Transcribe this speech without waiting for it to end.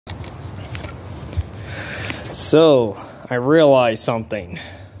So, I realized something.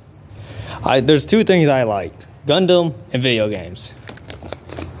 There's two things I like: Gundam and video games.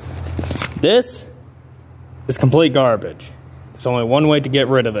 This is complete garbage. There's only one way to get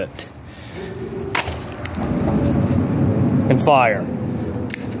rid of it. And fire.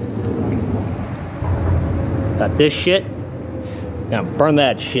 Got this shit. Now burn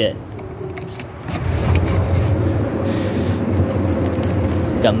that shit.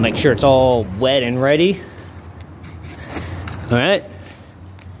 Gotta make sure it's all wet and ready. Alright.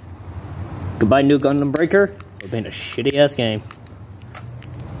 Goodbye, new Gundam Breaker. It's been a shitty ass game.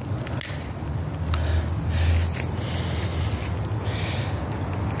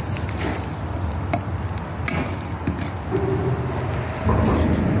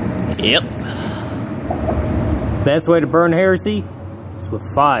 Yep. Best way to burn heresy is with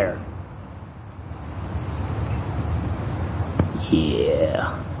fire.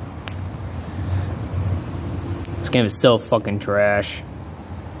 Yeah. This game is so fucking trash.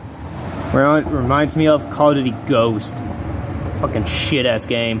 Reminds me of Call of Duty Ghost. Fucking shit ass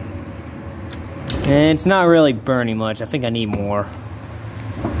game. And it's not really burning much. I think I need more.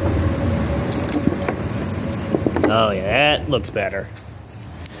 Oh yeah, that looks better.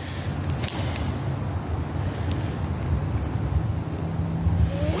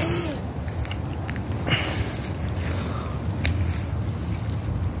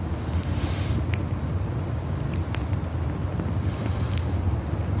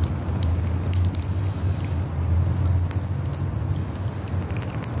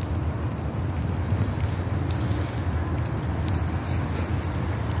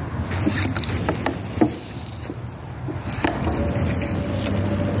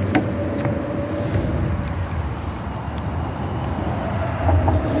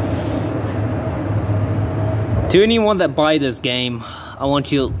 To anyone that buy this game, I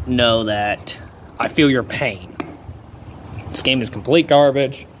want you to know that I feel your pain. This game is complete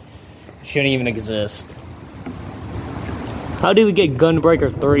garbage. It shouldn't even exist. How do we get Gunbreaker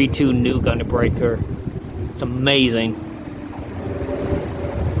 3 to new Gunbreaker? It's amazing.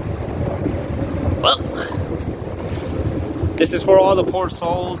 Well, this is for all the poor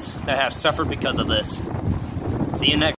souls that have suffered because of this. See you next.